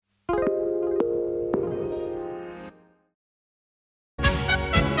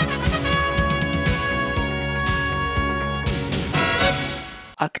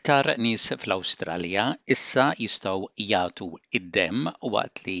Aktar nies fl-Awstralja issa jistgħu jagħtu id-demm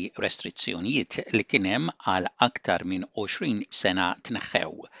waqt li restrizzjonijiet li kien hemm għal aktar minn 20 sena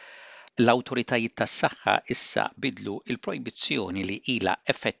tneħħew. L-awtoritajiet tas-saħħa issa bidlu l-projbizzjoni li ilha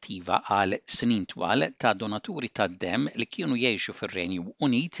effettiva għal snin twal ta' donaturi tad-demm li kienu jgħixu fir-Renju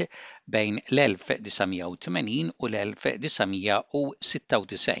Unit bejn l-1980 u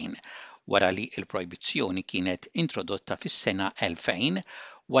l-1996 wara li l-projbizzjoni kienet introdotta fis-sena 2000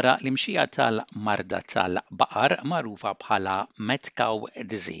 wara l-imxija tal-marda tal-baqar magħrufa bħala mad cow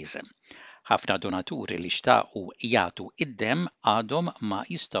disease. Ħafna donaturi li xtaqu jagħtu id-demm għadhom ma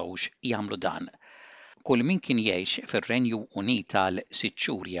jistgħux jagħmlu dan. Kull min kien jgħix fir-Renju Unit għal 6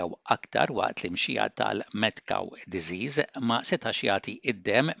 xhur jew aktar waqt l-imxija tal-mad cow disease ma setax jagħti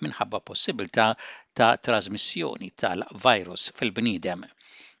id-demm minħabba possibilità ta' trasmissjoni tal-virus fil-bniedem.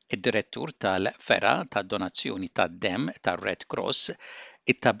 Id-direttur tal-Fera tad-Donazzjoni tad-Demm tar-Red Cross,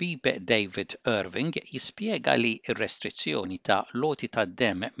 it-tabib David Irving, jispjega li r-restrizzjoni ta' loti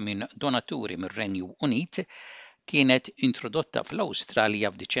tad-demm minn donaturi mir-Renju Unit kienet introdotta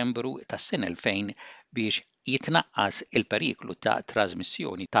fl-Awstralja f'Diċembru tas-sena 2000 biex jitnaqqas il-periklu ta'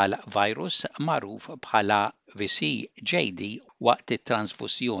 trasmissjoni tal-virus magħruf bħala VCJD waqt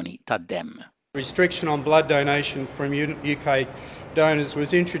it-transfusjoni tad-demm. Restriction on blood donation from UK donors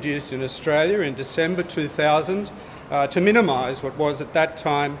was introduced in Australia in December 2000 to minimise what was at that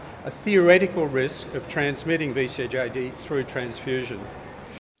time a theoretical risk of transmitting VCJD through transfusion.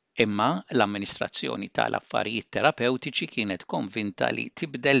 Imma l-amministrazzjoni tal-affarijiet terapeutiċi kienet konvinta li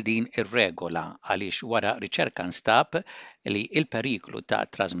tibdel din ir-regola għaliex wara riċerka nstab li l-periklu ta'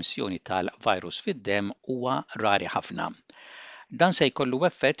 trasmissjoni tal-virus fid-demm huwa rari ħafna. Dan se jkollu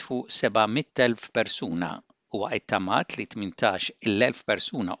effett fuq 700,000 persuna u għajtamat li 18,000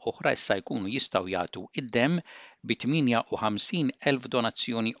 persuna oħra issa jkunu jistgħu jagħtu id-demm bi 58,000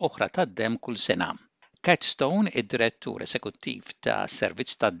 donazzjoni oħra tad-demm kull sena. Kat Stone, id-direttur eżekuttiv ta'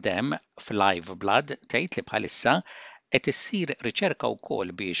 servizz tad-demm f'Live Blood, tgħid li bħalissa qed issir riċerka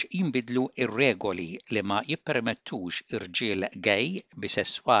wkoll biex jinbidlu ir-regoli li ma jippermettux irġiel gay,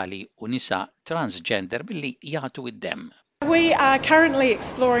 bisessuali u nisa transgender billi jagħtu id-demm. We are currently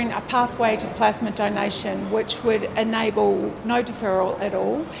exploring a pathway to plasma donation which would enable no deferral at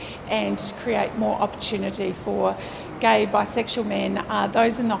all and create more opportunity for gay, bisexual men,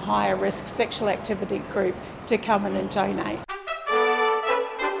 those in the higher risk sexual activity group to come in and donate.